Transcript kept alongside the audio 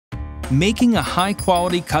Making a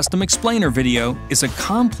high-quality custom explainer video is a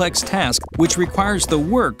complex task which requires the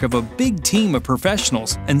work of a big team of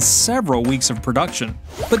professionals and several weeks of production.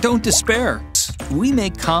 But don't despair. We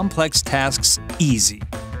make complex tasks easy.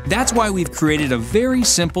 That's why we've created a very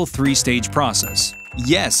simple 3-stage process.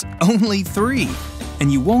 Yes, only 3!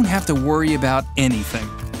 And you won't have to worry about anything,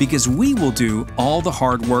 because we will do all the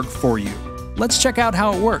hard work for you. Let's check out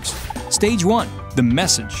how it works. Stage 1. The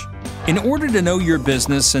message. In order to know your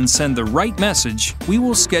business and send the right message, we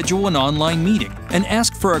will schedule an online meeting and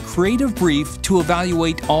ask for a creative brief to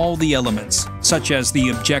evaluate all the elements, such as the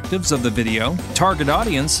objectives of the video, target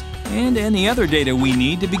audience, and any other data we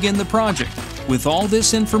need to begin the project. With all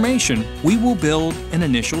this information, we will build an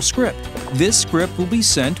initial script. This script will be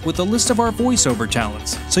sent with a list of our voiceover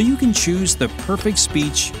talents, so you can choose the perfect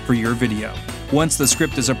speech for your video. Once the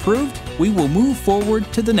script is approved, we will move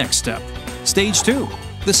forward to the next step. Stage 2.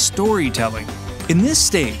 The storytelling. In this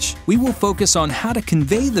stage, we will focus on how to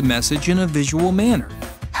convey the message in a visual manner.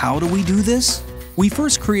 How do we do this? We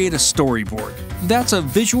first create a storyboard. That's a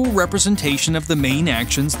visual representation of the main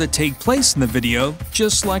actions that take place in the video,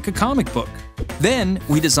 just like a comic book. Then,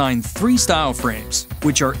 we design 3 style frames,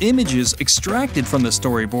 which are images extracted from the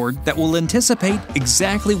storyboard that will anticipate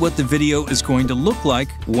exactly what the video is going to look like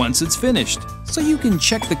once it's finished, so you can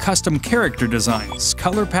check the custom character designs,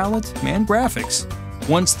 color palette, and graphics.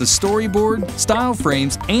 Once the storyboard, style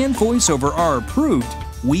frames, and voiceover are approved,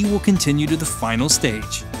 we will continue to the final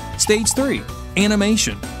stage. Stage 3.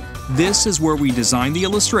 Animation. This is where we design the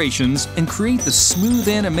illustrations and create the smooth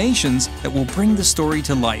animations that will bring the story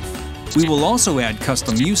to life. We will also add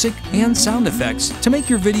custom music and sound effects to make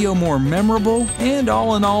your video more memorable and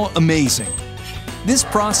all in all amazing. This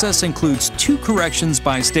process includes 2 corrections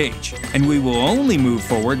by stage, and we will only move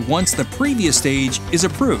forward once the previous stage is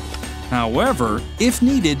approved. However, if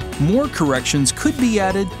needed, more corrections could be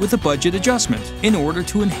added with a budget adjustment in order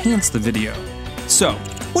to enhance the video. So,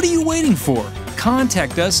 what are you waiting for?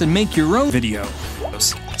 Contact us and make your own video.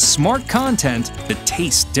 Smart content that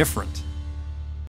tastes different.